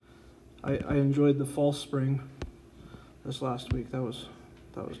I enjoyed the fall spring this last week. That was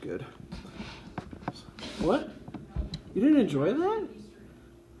good. What? You didn't enjoy that?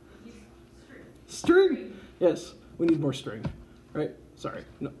 String? Yes, we need more string, right? Sorry,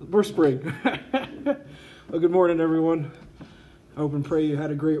 no, more spring. Well, good morning, everyone. I hope and pray you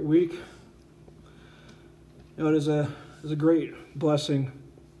had a great week. You know, it is a great blessing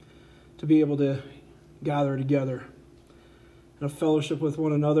to be able to gather together in a fellowship with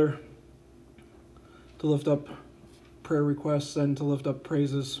one another, to lift up prayer requests and to lift up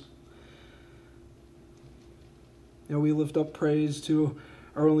praises. You know, we lift up praise to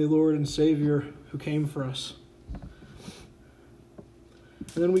our only Lord and Savior who came for us.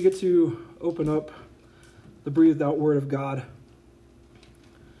 And then we get to open up the breathed out Word of God.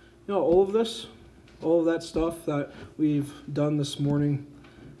 You know, all of that stuff that we've done this morning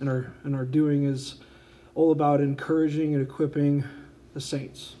and are doing is all about encouraging and equipping the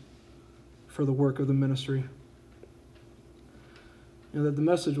saints for the work of the ministry. And that the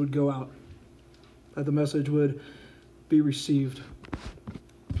message would go out, that the message would be received.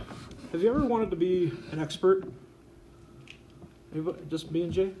 Have you ever wanted to be an expert? Anybody? Just me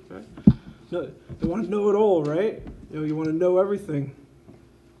and Jay, right? No, you want to know it all, right? You want to know everything.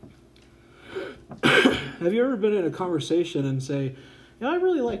 Have you ever been in a conversation and say, I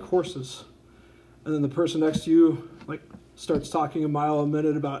really like horses? And then the person next to you starts talking a mile a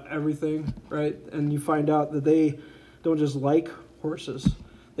minute about everything, right? And you find out that they don't just like horses.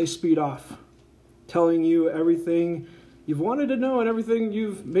 They speed off, telling you everything you've wanted to know and everything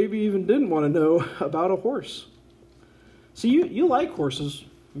you've maybe even didn't want to know about a horse. See, you like horses.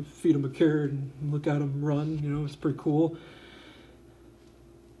 You feed them a carrot and look at them run. It's pretty cool.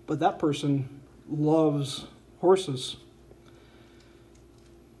 But that person loves horses.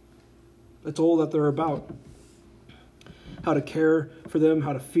 That's all that they're about. How to care for them,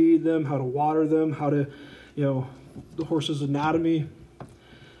 how to feed them, how to water them, how to, the horse's anatomy.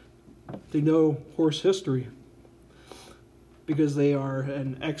 They know horse history because they are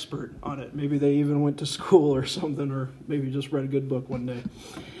an expert on it. Maybe they even went to school or something, or maybe just read a good book one day.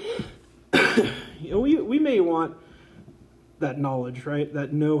 We may want that knowledge, right?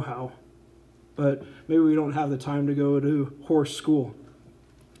 That know-how. But maybe we don't have the time to go to horse school.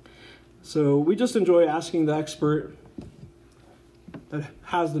 So we just enjoy asking the expert that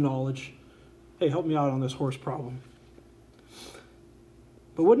has the knowledge, hey, help me out on this horse problem.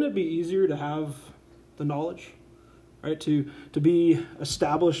 But wouldn't it be easier to have the knowledge, right? To be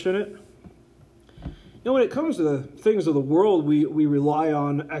established in it? When it comes to the things of the world, we rely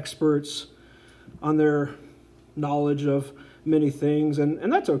on experts, on their knowledge of many things,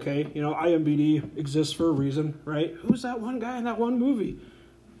 and that's okay. IMBD exists for a reason, right? Who's that one guy in that one movie?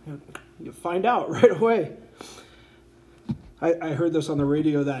 You find out right away. I heard this on the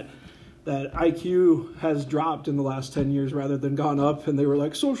radio that IQ has dropped in the last 10 years rather than gone up, and they were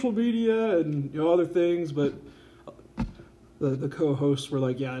like social media and other things, but the co-hosts were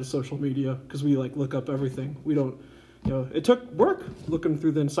like, yeah, it's social media, because we look up everything. We don't, it took work looking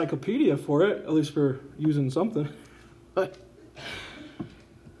through the encyclopedia for it, at least for using something. But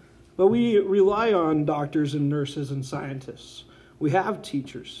we rely on doctors and nurses and scientists. We have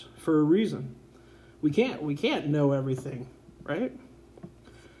teachers for a reason. We can't know everything, right?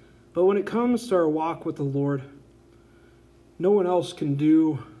 But when it comes to our walk with the Lord, no one else can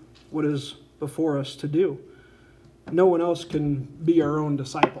do what is before us to do. No one else can be our own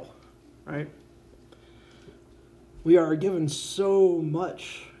disciple, right? We are given so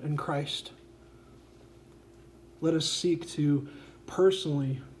much in Christ. Let us seek to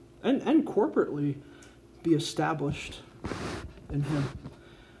personally and corporately be established in Him.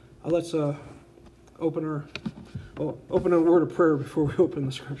 Let's open a word of prayer before we open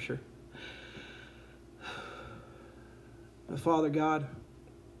the Scripture. Father God,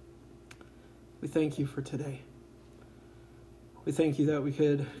 we thank you for today. We thank you that we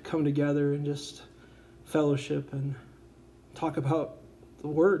could come together and just fellowship and talk about the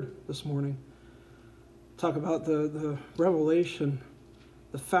Word this morning. Talk about the revelation,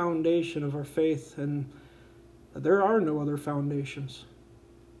 the foundation of our faith, and that there are no other foundations.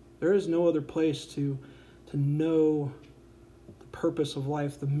 There is no other place to know the purpose of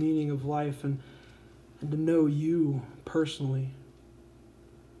life, the meaning of life, and to know you personally.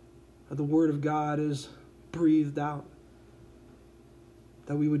 That the Word of God is breathed out.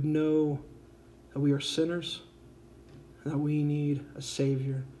 That we would know that we are sinners and that we need a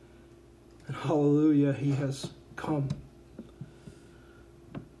Savior. And hallelujah, He has come.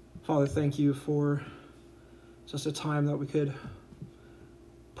 Father, thank you for just a time that we could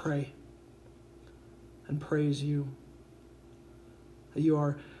pray and praise you. That you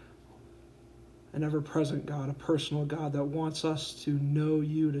are an ever-present God, a personal God that wants us to know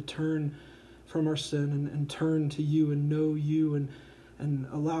you, to turn from our sin and turn to you and know you and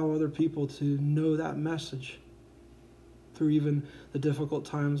allow other people to know that message through even the difficult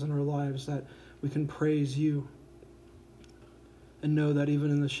times in our lives, that we can praise you and know that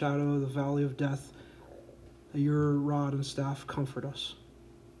even in the shadow of the valley of death, that your rod and staff comfort us.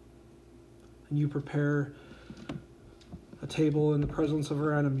 And you prepare a table in the presence of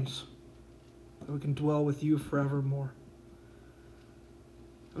our enemies, that we can dwell with you forevermore.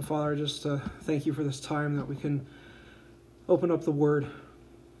 And Father, I just thank you for this time that we can open up the Word,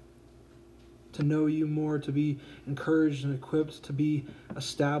 to know you more, to be encouraged and equipped, to be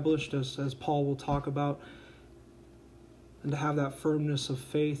established, as Paul will talk about, and to have that firmness of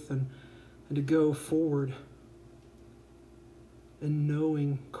faith and to go forward in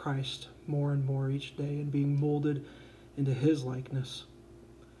knowing Christ more and more each day and being molded into his likeness.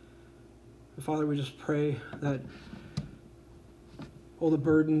 And Father, we just pray that all the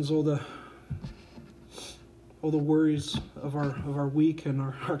burdens, all the worries of our week and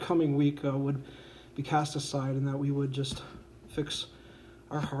our coming week would be cast aside, and that we would just fix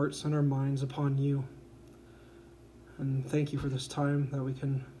our hearts and our minds upon you. And thank you for this time that we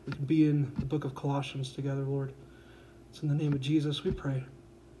can be in the Book of Colossians together, Lord. It's in the name of Jesus we pray.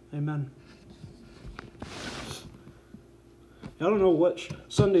 Amen. I don't know which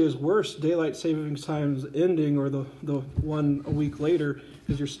Sunday is worse, daylight savings times ending or the one a week later,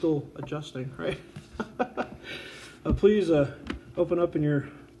 because you're still adjusting, right? Please open up in your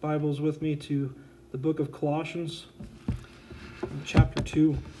Bibles with me to the Book of Colossians, chapter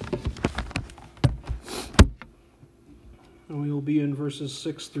 2. And we will be in verses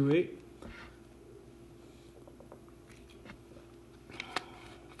 6 through 8.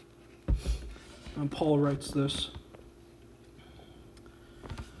 And Paul writes this: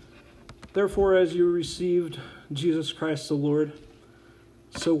 "Therefore, as you received Jesus Christ the Lord,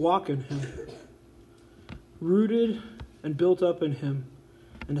 so walk in him, rooted and built up in him,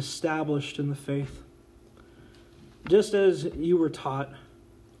 and established in the faith, just as you were taught,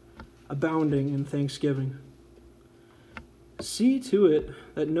 abounding in thanksgiving. See to it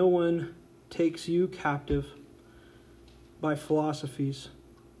that no one takes you captive by philosophies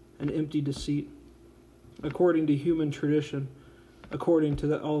and empty deceit, according to human tradition, according to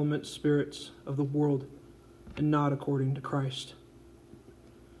the element spirits of the world, and not according to Christ."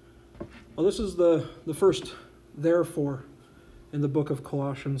 Well, this is the first therefore in the book of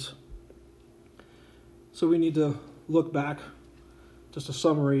Colossians. So we need to look back, just a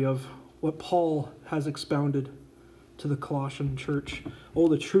summary of what Paul has expounded to the Colossian church, all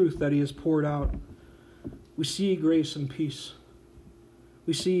the truth that he has poured out. We see grace and peace.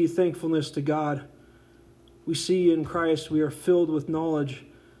 We see thankfulness to God. We see in Christ we are filled with knowledge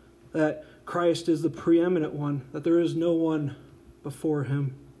that Christ is the preeminent one, that there is no one before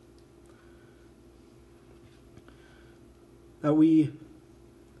him. That we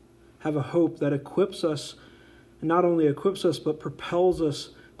have a hope that equips us, and not only equips us, but propels us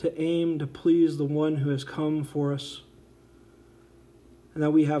to aim to please the one who has come for us. And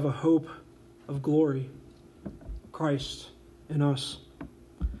that we have a hope of glory, Christ in us.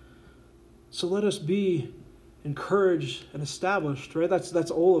 So let us be encouraged and established, right?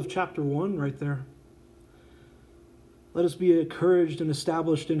 That's all of chapter 1 right there. Let us be encouraged and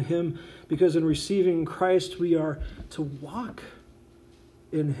established in him, because in receiving Christ we are to walk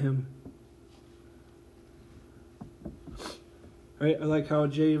in him. Right? I like how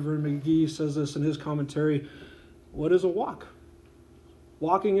J. Vernon McGee says this in his commentary. What is a walk?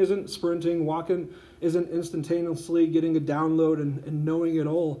 Walking isn't sprinting. Walking isn't instantaneously getting a download and knowing it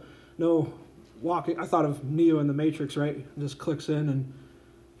all. No, walking. I thought of Neo in the Matrix, right? It just clicks in and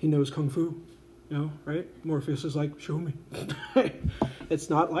he knows Kung Fu. You know, right? Morpheus is like, show me. It's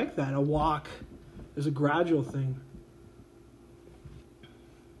not like that. A walk is a gradual thing.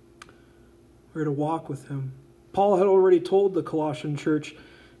 We're to walk with him. Paul had already told the Colossian church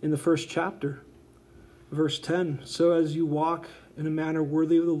in the first chapter, verse 10, "So as you walk in a manner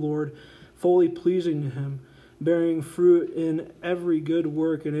worthy of the Lord, fully pleasing to him, bearing fruit in every good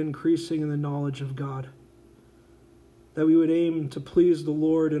work and increasing in the knowledge of God." That we would aim to please the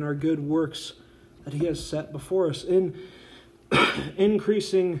Lord in our good works that he has set before us, in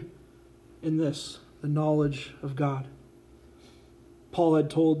increasing in this, the knowledge of God. Paul had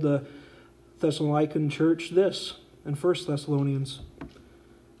told the Thessalonican church this in 1 Thessalonians.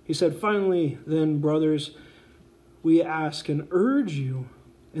 He said, "Finally, then, brothers, we ask and urge you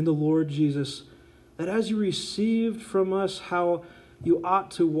in the Lord Jesus, that as you received from us how you ought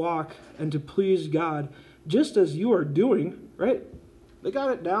to walk and to please God, just as you are doing," right? They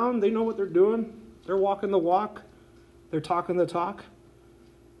got it down. They know what they're doing. They're walking the walk. They're talking the talk.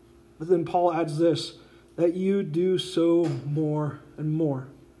 But then Paul adds this, that you do so more and more.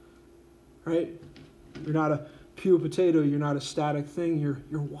 Right? You're not a pure potato. You're not a static thing.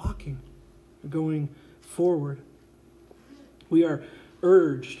 You're walking. You're going forward. We are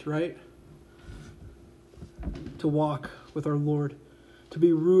urged, right, to walk with our Lord, to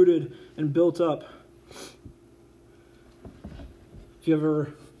be rooted and built up. If you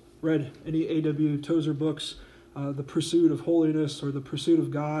ever read any A.W. Tozer books, The Pursuit of Holiness or The Pursuit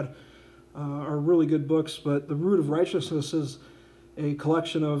of God are really good books, but The Root of Righteousness is a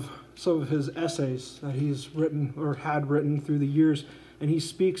collection of some of his essays that he's written or had written through the years, and he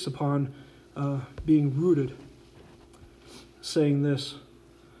speaks upon being rooted, saying this,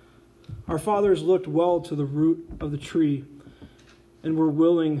 our fathers looked well to the root of the tree and were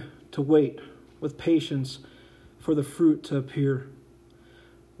willing to wait with patience for the fruit to appear.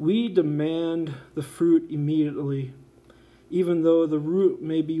 We demand the fruit immediately, even though the root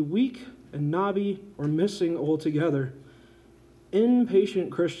may be weak and knobby or missing altogether.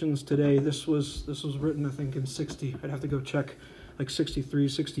 Impatient Christians today, this was written, I think, in 60. I'd have to go check, like 63,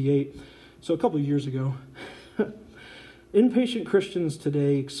 68. So a couple of years ago. Impatient Christians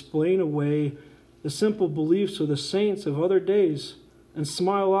today explain away the simple beliefs of the saints of other days and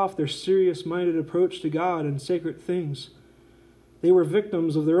smile off their serious-minded approach to God and sacred things. They were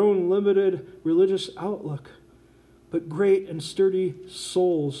victims of their own limited religious outlook, but great and sturdy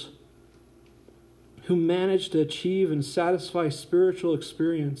souls who managed to achieve and satisfy a spiritual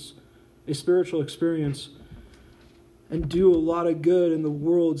experience, and do a lot of good in the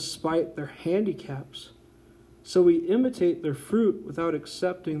world despite their handicaps. So we imitate their fruit without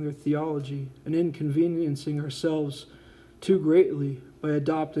accepting their theology and inconveniencing ourselves too greatly by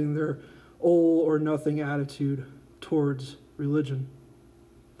adopting their all or nothing attitude towards religion.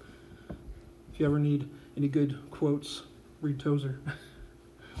 If you ever need any good quotes, read Tozer.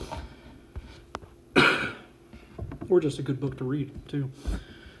 Or just a good book to read, too.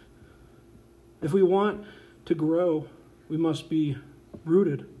 If we want to grow, we must be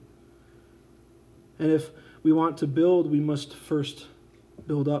rooted. And if we want to build, we must first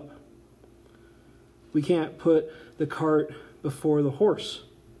build up. We can't put the cart before the horse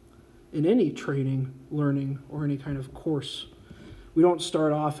in any training, learning, or any kind of course. We don't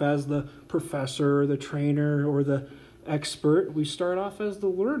start off as the professor, or the trainer, or the expert. We start off as the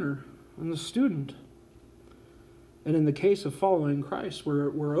learner and the student. And in the case of following Christ,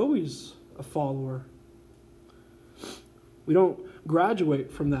 we're always a follower. We don't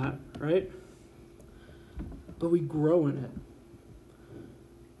graduate from that, right? But we grow in it.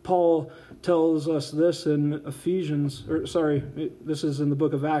 Paul tells us this in this is in the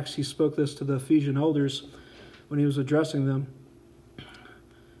book of Acts. He spoke this to the Ephesian elders when he was addressing them.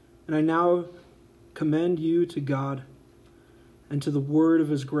 And I now commend you to God and to the word of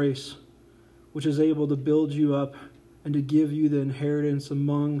his grace, which is able to build you up and to give you the inheritance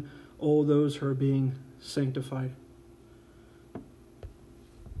among all those who are being sanctified.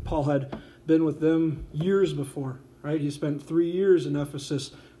 Paul had been with them years before, right? He spent 3 years in Ephesus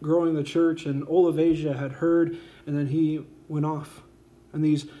growing the church, and all of Asia had heard, and then he went off. And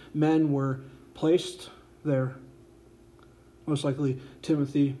these men were placed there. Most likely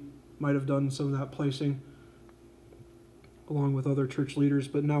Timothy might have done some of that placing along with other church leaders,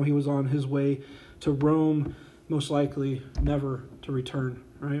 but now he was on his way to Rome, most likely never to return,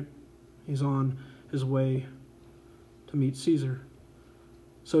 right? He's on his way to meet Caesar.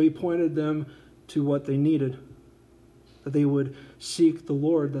 So he pointed them to what they needed, that they would seek the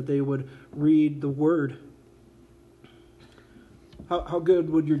Lord, that they would read the Word. How good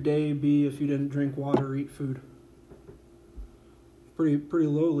would your day be if you didn't drink water or eat food? Pretty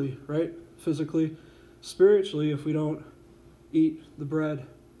lowly, right? Physically. Spiritually, if we don't eat the bread,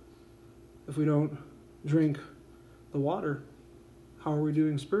 if we don't drink the water, how are we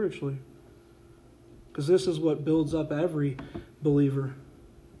doing spiritually? Because this is what builds up every believer.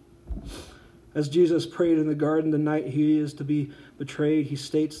 As Jesus prayed in the garden the night he is to be betrayed, he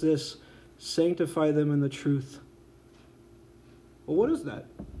states this, sanctify them in the truth. Well, what is that?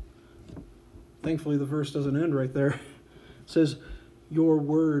 Thankfully, the verse doesn't end right there. It says, your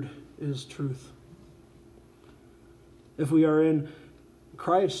word is truth. If we are in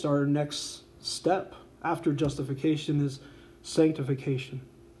Christ, our next step after justification is sanctification.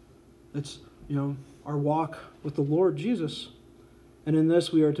 It's, our walk with the Lord Jesus. And in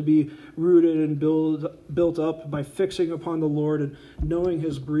this we are to be rooted and built up by fixing upon the Lord and knowing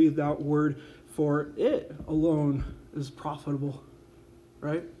his breathed out word, for it alone is profitable.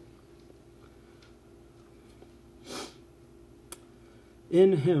 Right?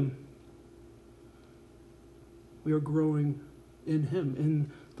 In him We are growing in him,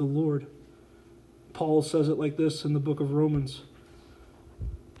 in the Lord. Paul says it like this in the book of Romans.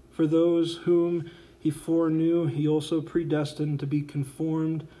 For those whom he foreknew, he also predestined to be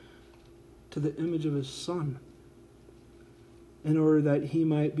conformed to the image of his Son, in order that he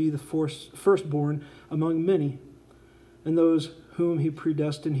might be the firstborn among many. And those whom he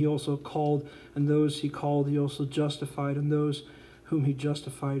predestined, he also called. And those he called, he also justified. And those whom he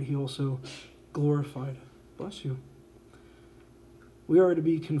justified, he also glorified. Bless you. We are to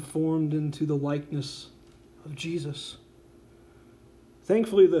be conformed into the likeness of Jesus.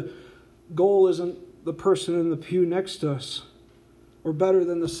 Thankfully, the goal isn't the person in the pew next to us, or better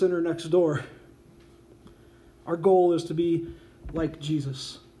than the sinner next door. Our goal is to be like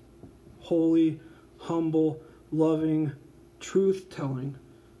Jesus. Holy, humble, loving, truth-telling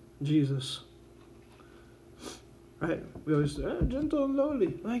Jesus. Right? We always say, gentle and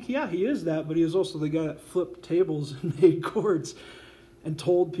lowly. Like, yeah, he is that, but he is also the guy that flipped tables and made courts and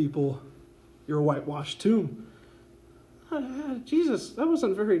told people, you're a whitewashed tomb. Jesus, that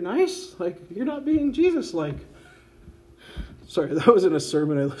wasn't very nice. Like, you're not being Jesus-like. Sorry, that wasn't a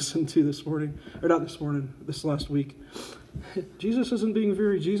sermon I listened to this morning. Or not this morning, this last week. Jesus isn't being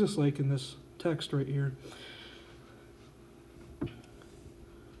very Jesus-like in this text right here.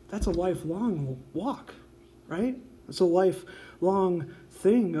 That's a lifelong walk, right? It's a lifelong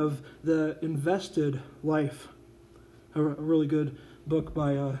thing of the invested life. A really good book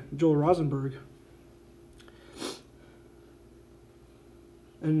by Joel Rosenberg.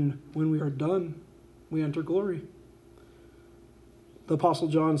 And when we are done, we enter glory. The Apostle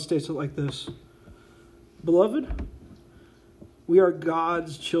John states it like this. Beloved, we are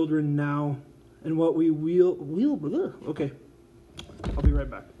God's children now, and what we will okay, I'll be right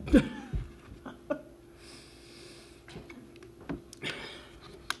back.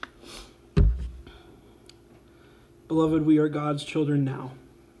 Beloved, we are God's children now,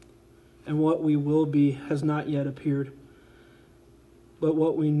 and what we will be has not yet appeared. But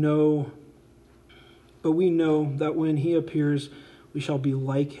we know that when he appears, we shall be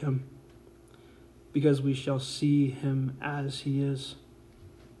like him, because we shall see him as he is.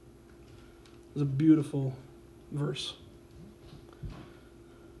 It's a beautiful verse.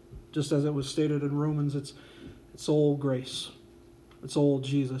 Just as it was stated in Romans, it's old grace. It's old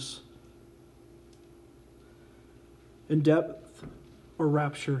Jesus. In death or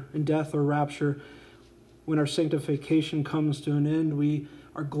rapture, when our sanctification comes to an end, we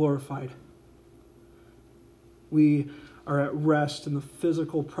are glorified. We are at rest in the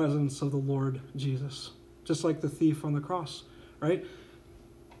physical presence of the Lord Jesus. Just like the thief on the cross, right?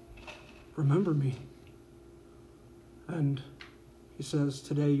 Remember me. And he says,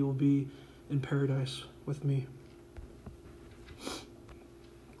 today you will be in paradise with me.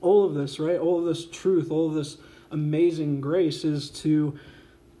 All of this, right? All of this truth, all of this amazing grace is to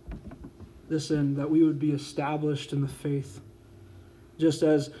this end, that we would be established in the faith, just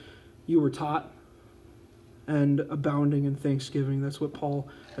as you were taught, and abounding in thanksgiving. That's what Paul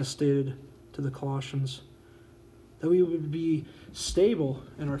has stated to the Colossians. That we would be stable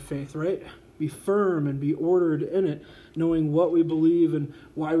in our faith, right? Be firm and be ordered in it, knowing what we believe and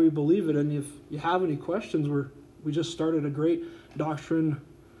why we believe it. And if you have any questions, we just started a great doctrine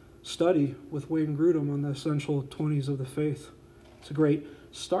study with Wayne Grudem on the essential 20s of the faith. It's a great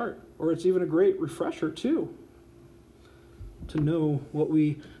start, or it's even a great refresher too, to know what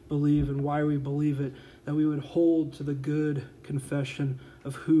we believe and why we believe it, that we would hold to the good confession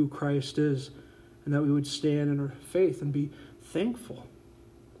of who Christ is, and that we would stand in our faith and be thankful.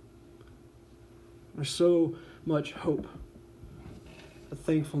 There's so much hope that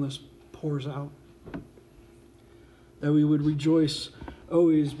thankfulness pours out, that we would rejoice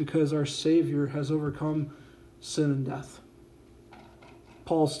always because our Savior has overcome sin and death.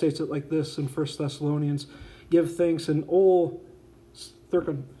 Paul states it like this in 1 Thessalonians, give thanks in all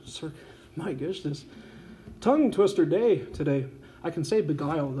my goodness, tongue twister day today. I can say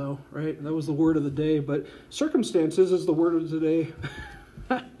beguile though, right? That was the word of the day, but circumstances is the word of the day.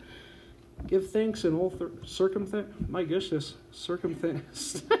 Give thanks in all my goodness,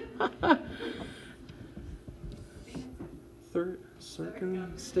 circumstance.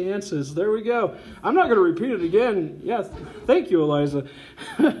 Circumstances. There we go. I'm not going to repeat it again. Yeah, thank you, Eliza.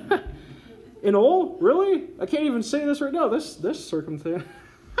 In all? Really? I can't even say this right now. This circumstance.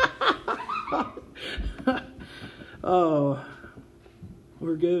 Oh,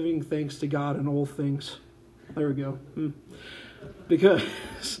 we're giving thanks to God in all things. There we go. Because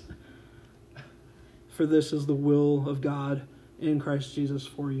for this is the will of God in Christ Jesus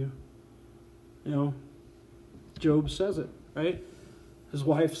for you. You know, Job says it, right? His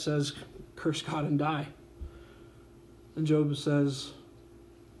wife says, curse God and die. And Job says,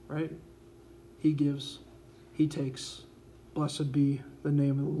 right? He gives, he takes. Blessed be the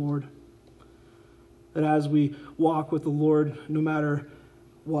name of the Lord. That as we walk with the Lord, no matter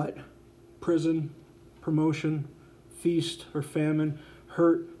what, prison, promotion, feast or famine,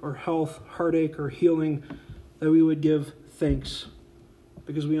 hurt or health, heartache or healing, that we would give thanks,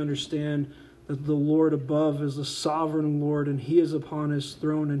 because we understand that the Lord above is the sovereign Lord, and he is upon his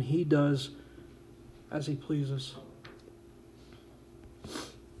throne, and he does as he pleases.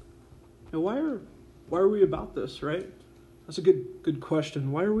 Now, why are we about this, right? That's a good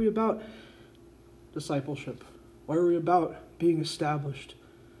question. Why are we about discipleship? Why are we about being established?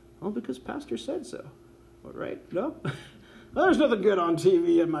 Well, because Pastor said so, right? No? Well, there's nothing good on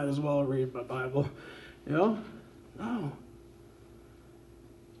TV. I might as well read my Bible. No.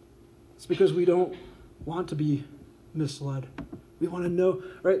 It's because we don't want to be misled. We want to know,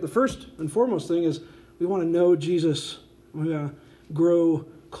 right? The first and foremost thing is we want to know Jesus. We want to grow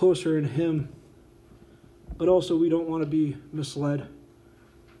closer in him. But also we don't want to be misled.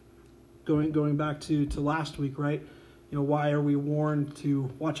 Going back to last week, right? Why are we warned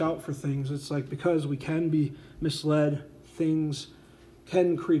to watch out for things? It's like because we can be misled. Things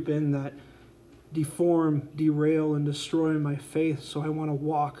can creep in that deform, derail, and destroy my faith. So I want to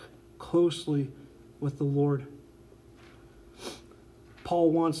walk closely with the Lord.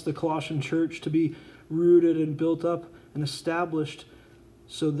 Paul wants the Colossian church to be rooted and built up and established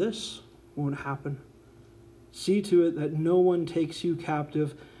so this won't happen. See to it that no one takes you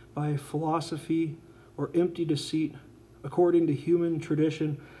captive by philosophy or empty deceit, according to human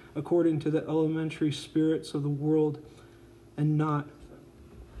tradition, according to the elementary spirits of the world, and not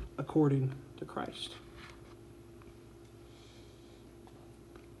according to Christ.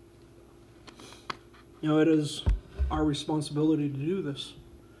 It is our responsibility to do this.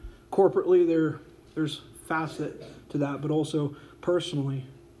 Corporately, there's facet to that, but also personally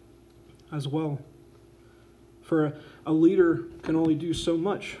as well. For a leader can only do so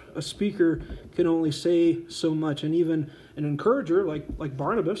much. A speaker can only say so much. And even an encourager like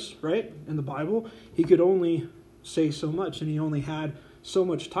Barnabas, right, in the Bible, he could only say so much, and he only had so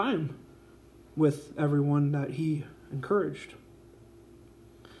much time with everyone that he encouraged.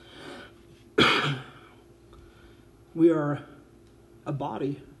 We are a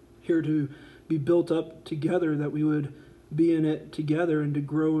body here to be built up together, that we would be in it together and to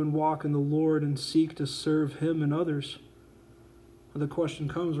grow and walk in the Lord and seek to serve him and others. The question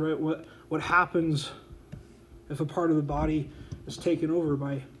comes, right? What happens if a part of the body is taken over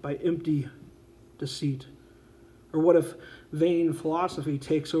by empty deceit? Or what if vain philosophy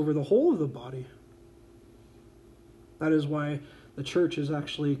takes over the whole of the body? That is why the church is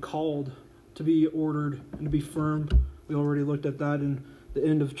actually called to be ordered and to be firm. We already looked at that in the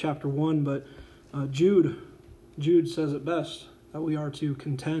end of chapter 1, but Jude says it best, that we are to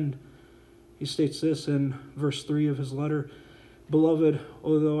contend. He states this in verse 3 of his letter: Beloved,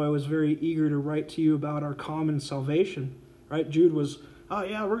 although I was very eager to write to you about our common salvation. Right? Jude was, we're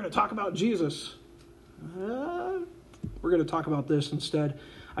going to talk about Jesus. We're going to talk about this instead.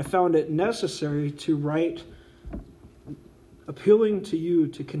 I found it necessary to write, appealing to you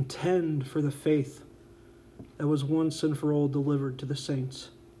to contend for the faith that was once and for all delivered to the saints.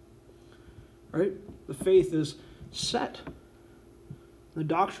 Right? The faith is set. The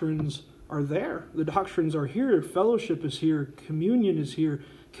doctrines are there. The doctrines are here. Fellowship is here. Communion is here.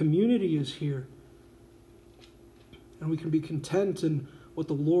 Community is here. And we can be content in what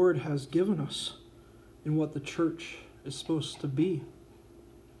the Lord has given us, in what the church is supposed to be.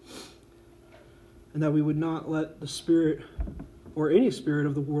 And that we would not let the spirit or any spirit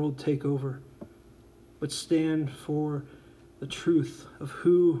of the world take over, but stand for the truth of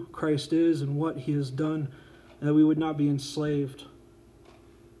who Christ is and what he has done, and that we would not be enslaved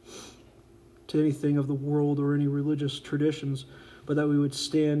to anything of the world or any religious traditions, but that we would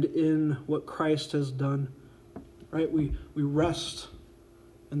stand in what Christ has done. Right? We rest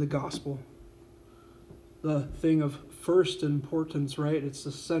in the gospel. The thing of first importance, right? It's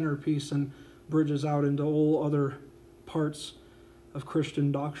the centerpiece and bridges out into all other parts of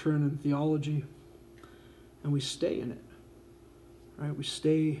Christian doctrine and theology. And we stay in it. Right? We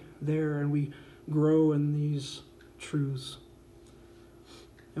stay there and we grow in these truths.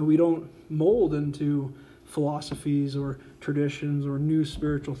 And we don't mold into philosophies or traditions or new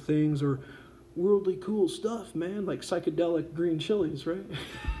spiritual things or worldly cool stuff, man, like psychedelic green chilies, right?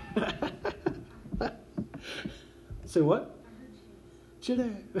 Say what?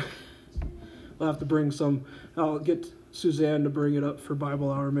 Chili. We'll have to bring some. I'll get Suzanne to bring it up for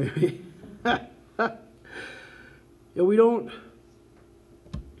Bible hour, maybe. We don't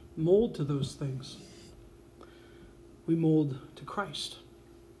mold to those things. we mold to Christ.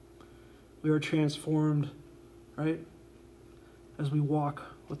 We are transformed, right, as we walk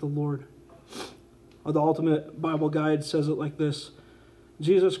with the Lord. The Ultimate Bible Guide says it like this: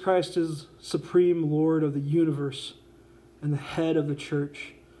 Jesus Christ is supreme Lord of the universe and the head of the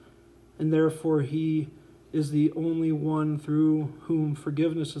church, and therefore he is the only one through whom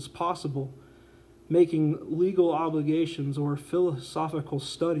forgiveness is possible, making legal obligations or philosophical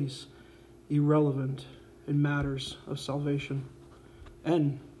studies irrelevant in matters of salvation.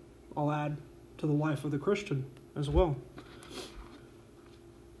 And I'll add, to the life of the Christian as well.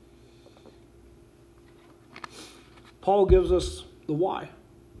 Paul gives us the why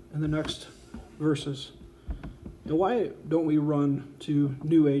in the next verses. Now, why don't we run to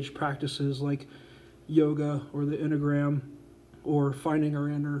New Age practices like yoga or the Enneagram or finding our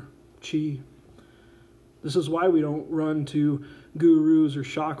inner chi? This is why we don't run to gurus or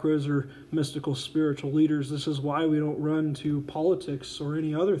chakras or mystical spiritual leaders. This is why we don't run to politics or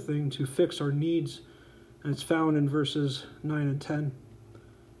any other thing to fix our needs. And it's found in verses 9 and 10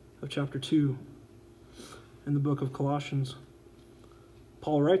 of chapter 2 in the book of Colossians.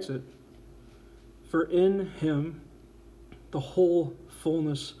 Paul writes it, "For in him the whole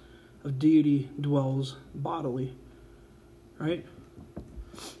fullness of deity dwells bodily." Right?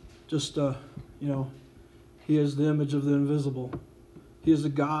 Just, he is the image of the invisible. He is the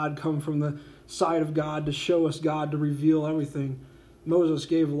God come from the side of God to show us God, to reveal everything. Moses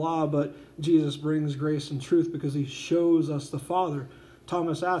gave law, but Jesus brings grace and truth because he shows us the Father.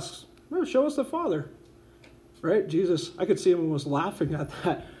 Thomas asks, "Show us the Father." Right? Jesus, I could see him almost laughing at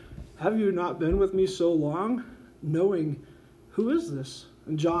that. "Have you not been with me so long, knowing who is this?"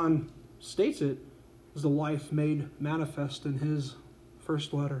 And John states it as the life made manifest in his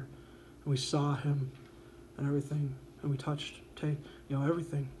first letter. And we saw him and everything, and we touched,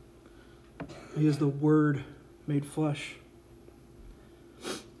 everything. He is the Word made flesh.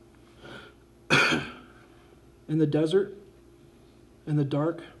 In the desert, in the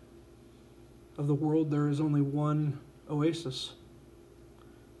dark of the world, there is only one oasis,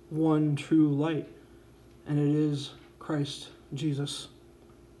 one true light, and it is Christ Jesus.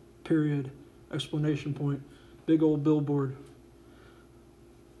 Period. Explanation point. Big old billboard.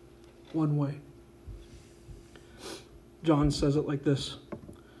 One way. John says it like this: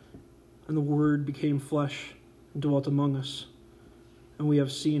 "And the Word became flesh and dwelt among us, and we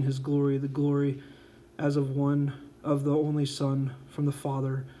have seen his glory, the glory as of one of the only Son from the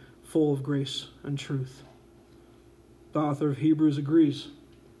Father, full of grace and truth." The author of Hebrews agrees,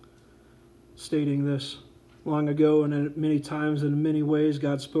 stating this: "Long ago and at many times and in many ways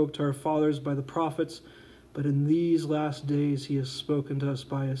God spoke to our fathers by the prophets, but in these last days he has spoken to us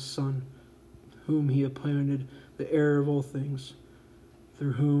by his Son, whom he appointed the heir of all things,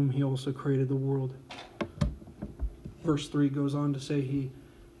 through whom he also created the world." Verse 3 goes on to say he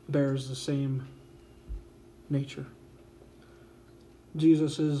bears the same nature.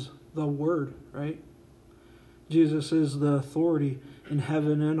 Jesus is the Word, right? Jesus is the authority in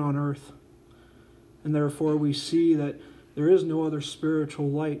heaven and on earth. And therefore we see that there is no other spiritual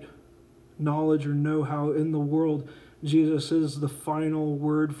light, knowledge, or know-how in the world. Jesus is the final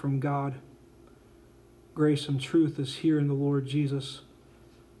word from God. Grace and truth is here in the Lord Jesus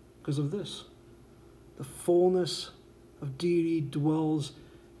because of this. The fullness of deity dwells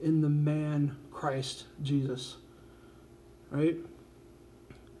in the man Christ Jesus. Right?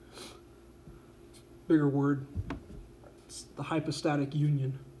 Bigger word. It's the hypostatic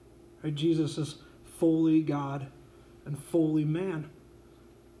union. Right? Jesus is fully God and fully man.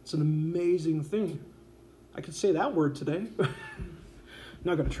 It's an amazing thing. I could say that word today. I'm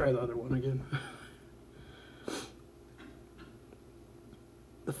not going to try the other one again.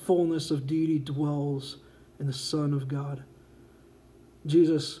 The fullness of deity dwells in the Son of God.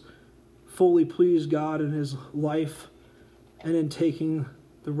 Jesus fully pleased God in his life and in taking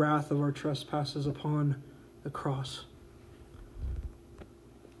the wrath of our trespasses upon the cross.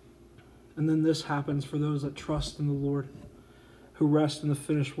 And then this happens for those that trust in the Lord, who rest in the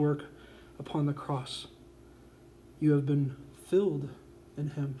finished work upon the cross. You have been filled in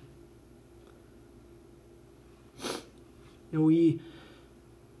him. We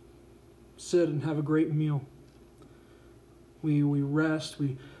sit and have a great meal. We rest,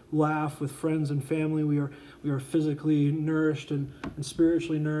 we laugh with friends and family. We are physically nourished and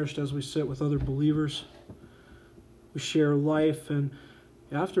spiritually nourished as we sit with other believers. We share life, and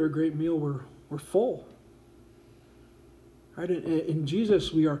after a great meal, we're full. Right? In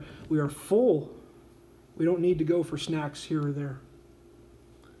Jesus, we are full. We don't need to go for snacks here or there.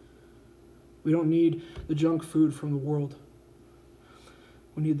 We don't need the junk food from the world.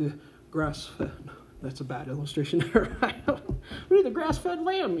 We need the grass-fed, That's a bad illustration there. We need the grass-fed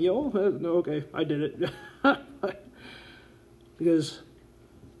lamb, yo. No, okay, I did it. Because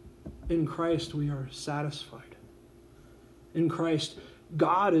in Christ we are satisfied. In Christ,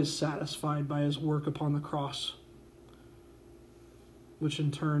 God is satisfied by his work upon the cross, which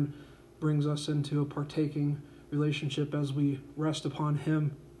in turn brings us into a partaking relationship as we rest upon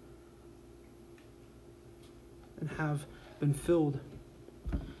him and have been filled,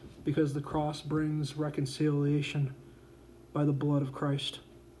 because the cross brings reconciliation by the blood of Christ.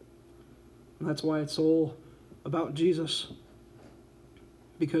 And that's why it's all about Jesus,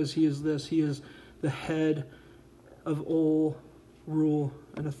 because he is this. He is the head of all rule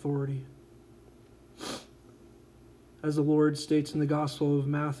and authority. As the Lord states in the Gospel of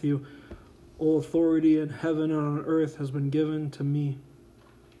Matthew, all authority in heaven and on earth has been given to me.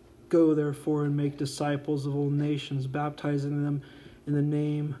 Go therefore and make disciples of all nations, baptizing them in the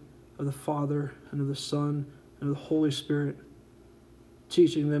name of the Father and of the Son and of the Holy Spirit,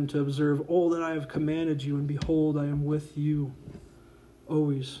 teaching them to observe all that I have commanded you, and behold, I am with you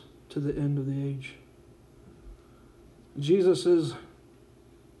always to the end of the age. Jesus is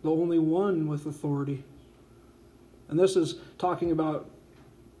the only one with authority. And this is talking about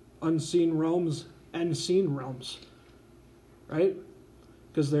unseen realms and seen realms, right?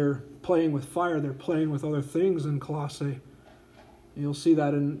 Because they're playing with fire, they're playing with other things in Colossae. You'll see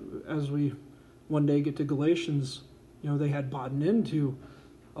that as we one day get to Galatians. They had bought into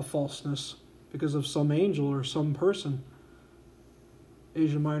a falseness because of some angel or some person.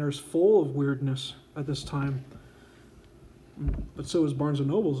 Asia Minor is full of weirdness at this time. But so is Barnes &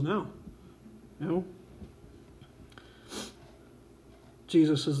 Noble's now.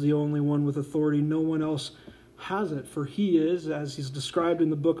 Jesus is the only one with authority. No one else has it, for he is, as he's described in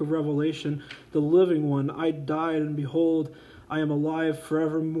the book of Revelation, the living one. I died, and behold, I am alive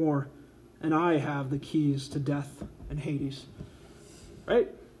forevermore, and I have the keys to death and Hades. Right?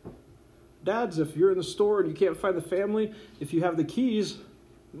 Dads, if you're in the store and you can't find the family, if you have the keys,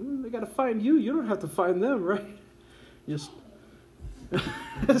 they got to find you. You don't have to find them, right? Just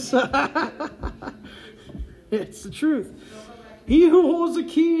it's the truth. He who holds the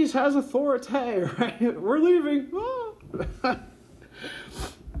keys has authority, right? We're leaving.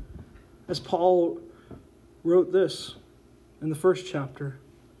 As Paul wrote this in the first chapter,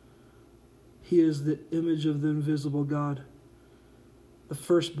 he is the image of the invisible God, the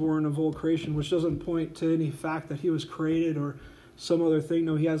firstborn of all creation, which doesn't point to any fact that he was created or some other thing.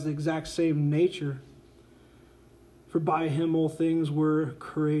 No, he has the exact same nature. For by him all things were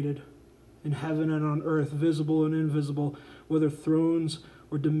created, in heaven and on earth, visible and invisible, whether thrones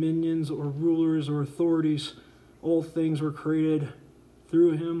or dominions or rulers or authorities, all things were created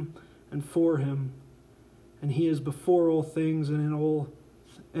through him and for him. And he is before all things, and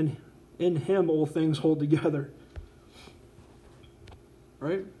in him all things hold together.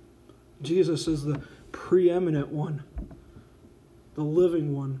 Right? Jesus is the preeminent one, the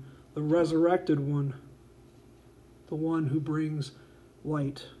living one, the resurrected one, the one who brings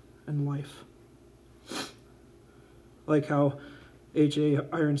light and life. Like how H.A.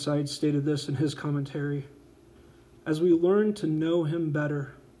 Ironside stated this in his commentary: as we learn to know him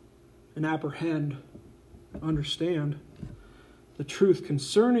better and apprehend, understand the truth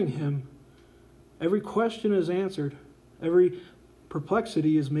concerning him, every question is answered, every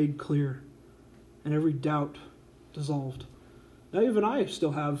perplexity is made clear, and every doubt dissolved. Now even I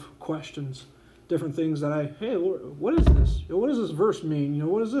still have questions, different things that hey Lord, what is this? What does this verse mean?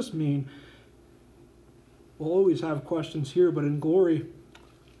 What does this mean? We'll always have questions here, but in glory,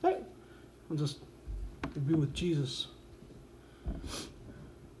 hey, I'll just be with Jesus.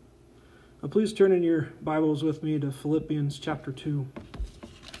 Now please turn in your Bibles with me to Philippians chapter 2.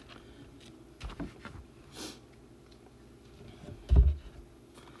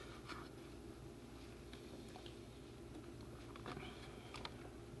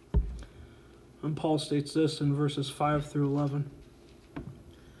 And Paul states this in verses 5 through 11.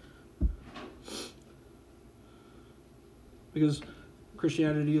 Because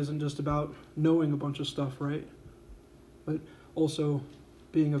Christianity isn't just about knowing a bunch of stuff, right? But also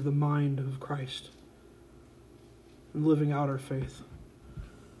being of the mind of Christ and living out our faith.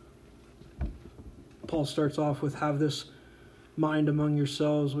 Paul starts off with, have this mind among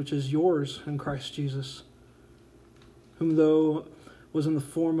yourselves, which is yours in Christ Jesus, whom though was in the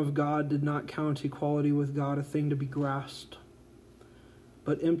form of God, did not count equality with God a thing to be grasped,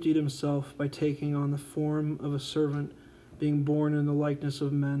 but emptied himself by taking on the form of a servant, being born in the likeness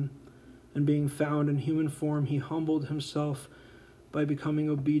of men, and being found in human form, he humbled himself by becoming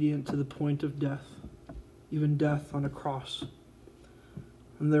obedient to the point of death, even death on a cross.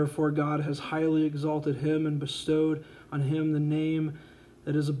 And therefore God has highly exalted him and bestowed on him the name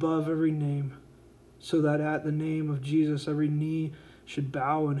that is above every name, so that at the name of Jesus every knee should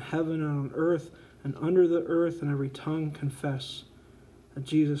bow in heaven and on earth and under the earth, and every tongue confess that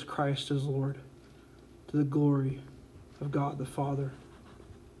Jesus Christ is Lord, to the glory of God the Father.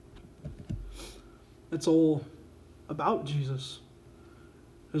 It's all about Jesus.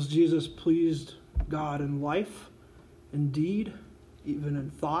 As Jesus pleased God in life, in deed, even in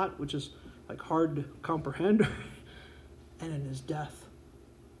thought, which is like hard to comprehend, and in his death,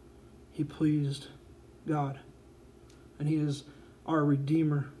 he pleased God. And he is our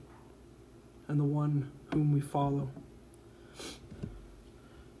Redeemer and the one whom we follow.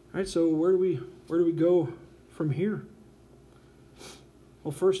 All right, so where do we go from here?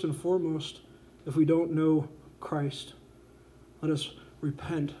 Well, first and foremost, if we don't know Christ, let us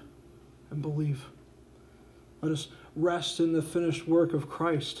repent and believe. Let us rest in the finished work of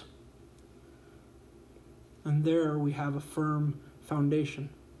Christ. And there we have a firm foundation.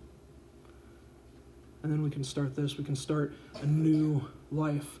 And then we can start this. We can start a new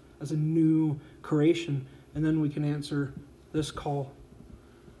life as a new creation. And then we can answer this call.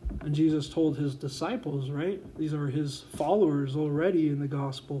 And Jesus told his disciples, right? These are his followers already in the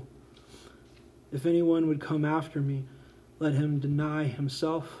gospel. If anyone would come after me, let him deny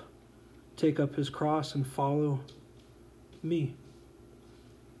himself, take up his cross, and follow me.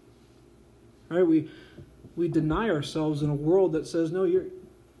 Right? We deny ourselves in a world that says, no, you're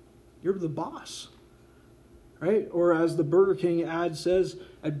the boss. Right? Or as the Burger King ad says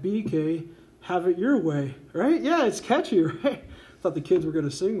at BK, have it your way. Right? Yeah, it's catchy, right? I thought the kids were going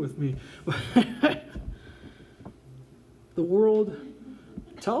to sing with me. The world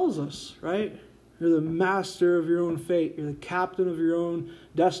tells us, right? You're the master of your own fate. You're the captain of your own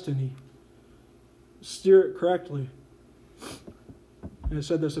destiny. Steer it correctly. And I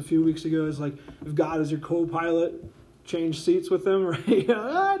said this a few weeks ago. It's like, if God is your co-pilot, change seats with him, right?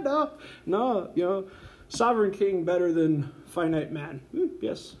 No, sovereign king better than finite man.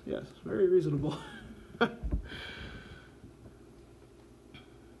 Yes, very reasonable.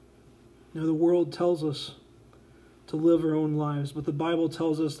 The world tells us to live our own lives, but the Bible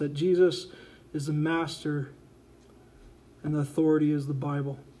tells us that Jesus is the master and the authority is the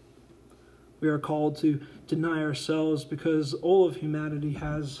Bible. We are called to deny ourselves because all of humanity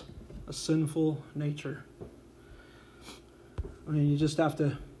has a sinful nature. I mean, you just have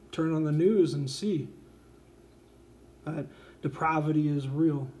to turn on the news and see that depravity is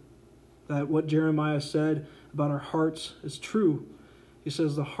real. That what Jeremiah said about our hearts is true. He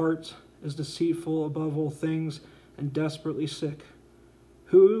says the heart is deceitful above all things and desperately sick.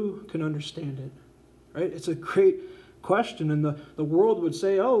 Who can understand it? Right? It's a great question. And the world would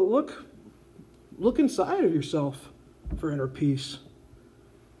say, oh, look inside of yourself for inner peace.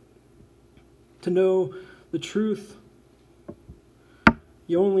 To know the truth,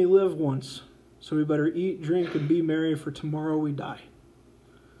 you only live once. So we better eat, drink, and be merry, for tomorrow we die.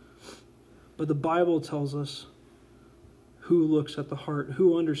 But the Bible tells us who looks at the heart,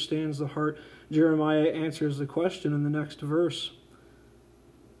 who understands the heart. Jeremiah answers the question in the next verse.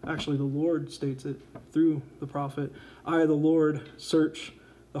 Actually, the Lord states it through the prophet. I, the Lord, search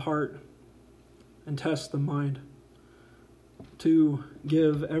the heart and test the mind, to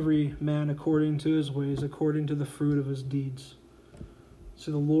give every man according to his ways, according to the fruit of his deeds.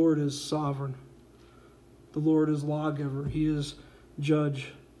 So the Lord is sovereign. The Lord is lawgiver. He is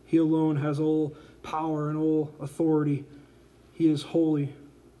judge. He alone has all power and all authority. He is holy.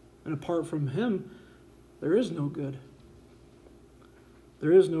 And apart from him, there is no good.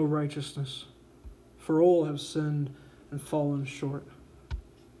 There is no righteousness. For all have sinned and fallen short.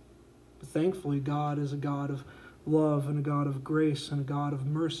 But thankfully, God is a God of love and a God of grace and a God of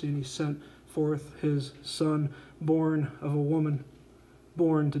mercy. And he sent forth his Son, born of a woman,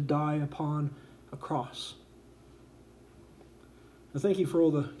 born to die upon a cross. Now, thank you for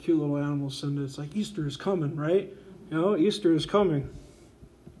all the cute little animals, Cindy. It's like Easter is coming, right? Easter is coming.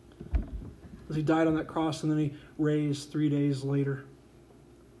 As he died on that cross and then he raised 3 days later.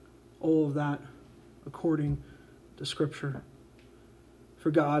 All of that according to Scripture.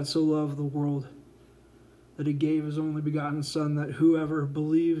 For God so loved the world that he gave his only begotten Son, that whoever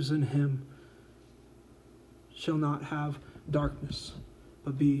believes in him shall not have darkness,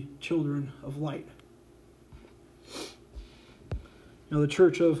 but be children of light. The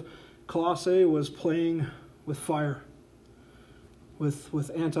church of Colossae was playing with fire,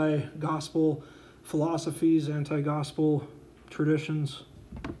 with anti-gospel philosophies, anti-gospel traditions.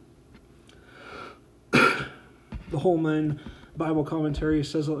 The Holman Bible commentary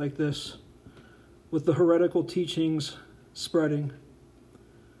says it like this: with the heretical teachings spreading,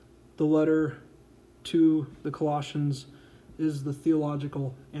 the letter to the Colossians is the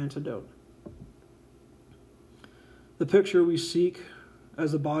theological antidote. The picture we seek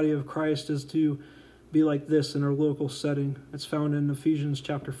as the body of Christ is to be like this in our local setting. It's found in Ephesians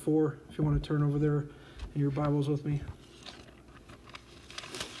chapter 4, if you want to turn over there in your Bibles with me.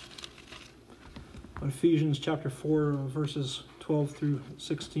 Ephesians chapter 4, verses 12 through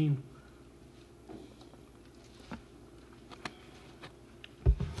 16.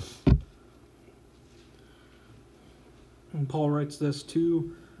 And Paul writes this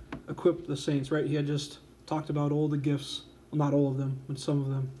to equip the saints, right? He had just talked about all the gifts, well, not all of them, but some of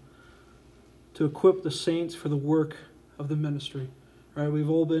them, to equip the saints for the work of the ministry, right? We've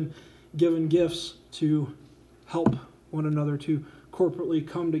all been given gifts to help one another, to corporately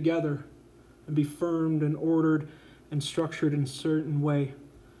come together and be firmed and ordered and structured in a certain way,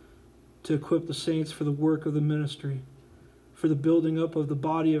 to equip the saints for the work of the ministry, for the building up of the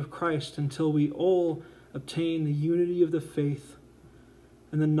body of Christ until we all obtain the unity of the faith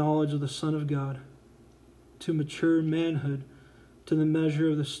and the knowledge of the Son of God, to mature manhood, to the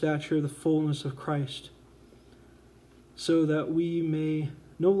measure of the stature of the fullness of Christ, so that we may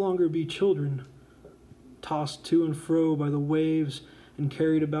no longer be children, tossed to and fro by the waves and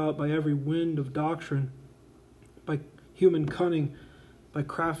carried about by every wind of doctrine, by human cunning, by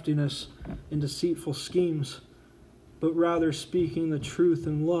craftiness and deceitful schemes, but rather speaking the truth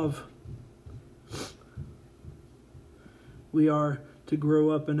in love. We are to grow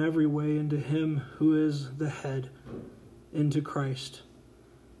up in every way into Him who is the head, into Christ,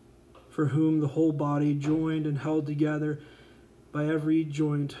 for whom the whole body, joined and held together by every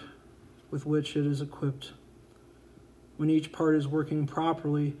joint with which it is equipped, when each part is working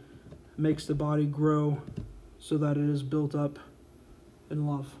properly, makes the body grow so that it is built up in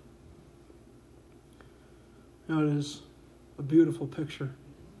love. Now, it is a beautiful picture.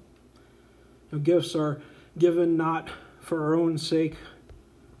 Gifts are given not for our own sake,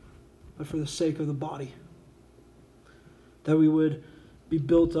 but for the sake of the body. That we would be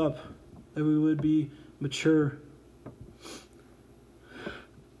built up, that we would be mature,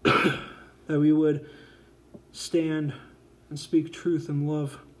 that we would stand and speak truth in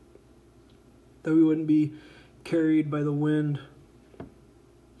love, that we wouldn't be carried by the wind,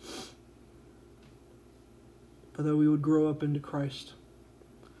 but that we would grow up into Christ.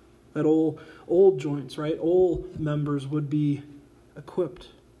 That all joints, right, all members would be equipped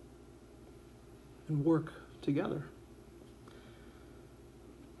and work together.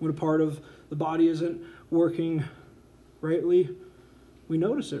 When a part of the body isn't working rightly, we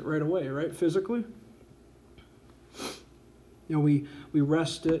notice it right away, right, physically. We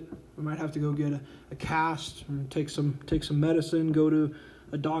rest it. We might have to go get a cast, or take some medicine, go to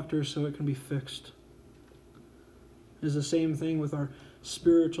a doctor so it can be fixed. It's the same thing with our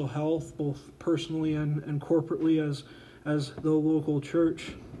spiritual health, both personally and corporately as the local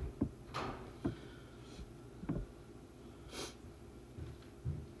church.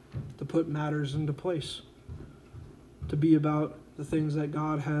 To put matters into place. To be about the things that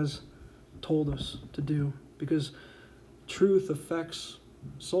God has told us to do. Because truth affects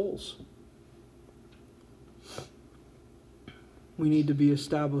souls. We need to be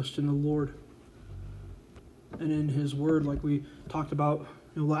established in the Lord and in His Word, like we talked about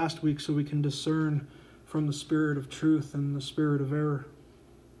last week, so we can discern from the spirit of truth and the spirit of error.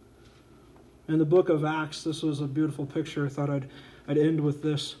 In the book of Acts, this was a beautiful picture. I thought I'd end with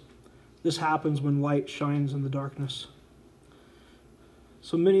this. This happens when light shines in the darkness.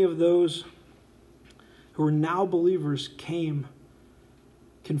 So many of those who are now believers came,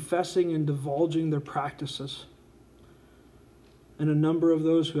 confessing and divulging their practices. And a number of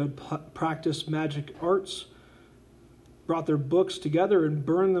those who had practiced magic arts brought their books together and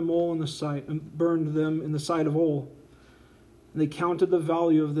burned them in the sight of all. And they counted the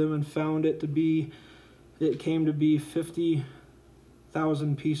value of them and found it came to be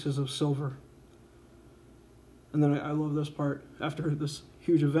 50,000 pieces of silver. And then I love this part after this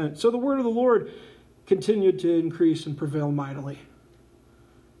huge event. So the word of the Lord continued to increase and prevail mightily,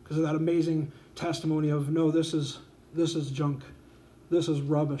 because of that amazing testimony of, no, this is junk. This is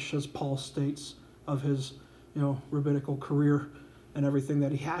rubbish, as Paul states of his rabbinical career and everything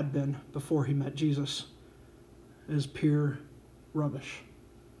that he had been before he met Jesus. It is pure rubbish.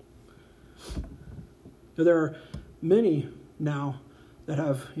 Now, there are many now that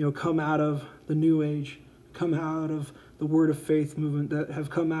have come out of the New Age, come out of the Word of Faith movement, that have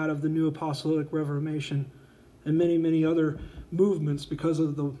come out of the New Apostolic Reformation, and many, many other movements because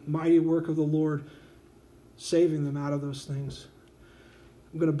of the mighty work of the Lord saving them out of those things.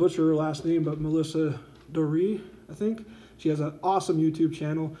 I'm going to butcher her last name, but Melissa Doree, I think. She has an awesome YouTube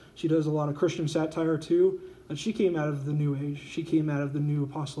channel. She does a lot of Christian satire too. And she came out of the New Age. She came out of the New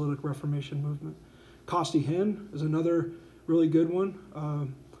Apostolic Reformation movement. Costi Hinn is another really good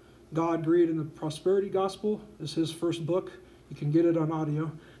one. God, Greed, and the Prosperity Gospel is his first book. You can get it on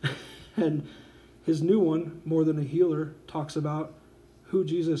audio. And his new one, More Than a Healer, talks about who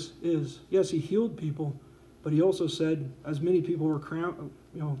Jesus is. Yes, he healed people, but he also said, as many people were crowding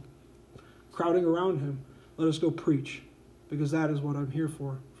around him, let us go preach, because that is what I'm here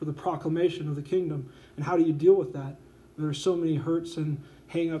for the proclamation of the kingdom. And how do you deal with that? There are so many hurts and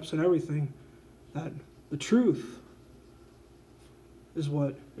hang-ups and everything that the truth is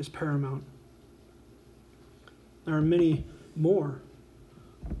what is paramount. There are many more.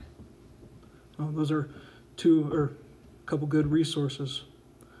 Those are a couple good resources.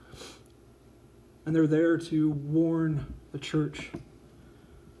 And they're there to warn the church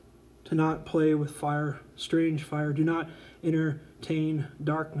to not play with fire, strange fire. Do not entertain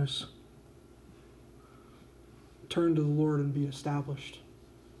darkness. Turn to the Lord and be established,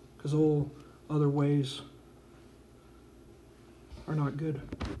 because all other ways are not good.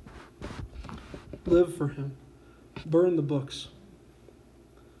 Live for him. Burn the books.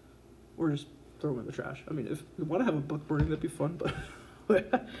 Or just throw them in the trash. I mean, if you want to have a book burning, that'd be fun,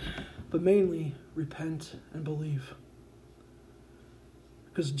 but mainly repent and believe.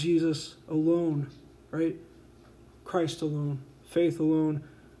 Because Jesus alone, right? Christ alone, faith alone,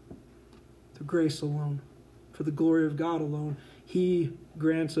 through grace alone, for the glory of God alone, he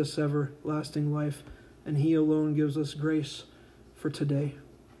grants us everlasting life, and he alone gives us grace for today.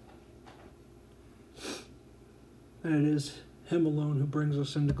 And it is him alone who brings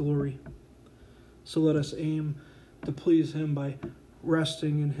us into glory. So let us aim to please him by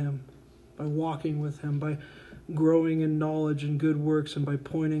resting in him, by walking with him, by growing in knowledge and good works, and by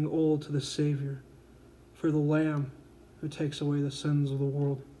pointing all to the Savior, for the Lamb who takes away the sins of the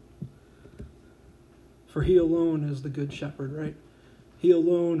world. For he alone is the good shepherd, right? He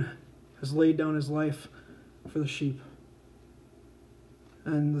alone has laid down his life for the sheep.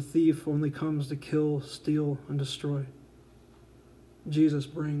 And the thief only comes to kill, steal, and destroy. Jesus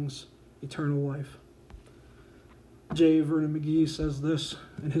brings eternal life. J. Vernon McGee says this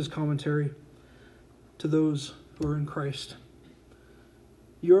in his commentary to those who are in Christ.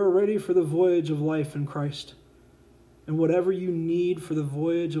 You are ready for the voyage of life in Christ, and whatever you need for the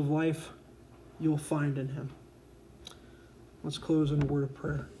voyage of life, you'll find in him. Let's close in a word of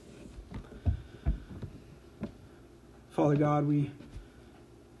prayer. Father God, we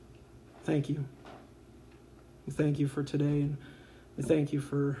thank you. We thank you for today, and we thank you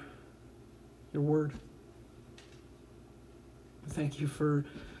for your word. We thank you for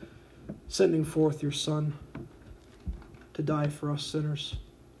sending forth your Son to die for us sinners.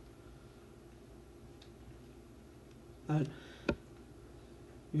 That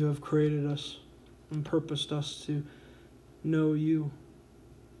you have created us and purposed us to know you,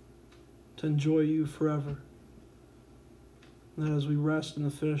 to enjoy you forever. And that as we rest in the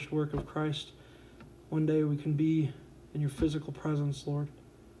finished work of Christ, one day we can be in your physical presence, Lord,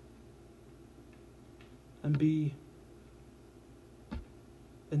 and be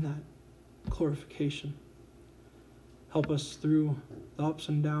in that glorification. Help us through the ups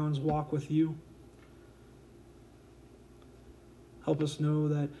and downs, walk with you. Help us know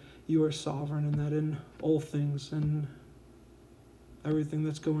that you are sovereign, and that in all things and everything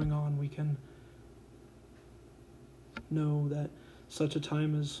that's going on, we can know that such a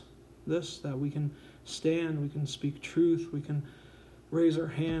time as this, that we can stand, we can speak truth, we can raise our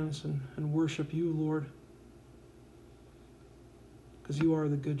hands and worship you, Lord, because you are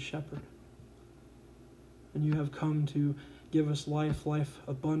the good shepherd. And you have come to give us life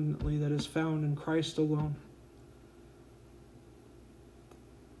abundantly that is found in Christ alone.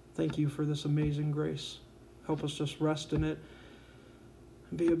 Thank you for this amazing grace. Help us just rest in it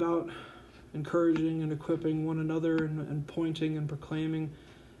and be about encouraging and equipping one another and pointing and proclaiming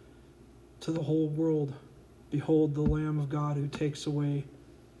to the whole world, behold the Lamb of God who takes away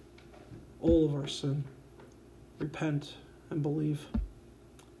all of our sin. Repent and believe.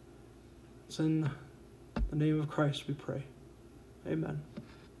 It's in the name of Christ we pray. Amen.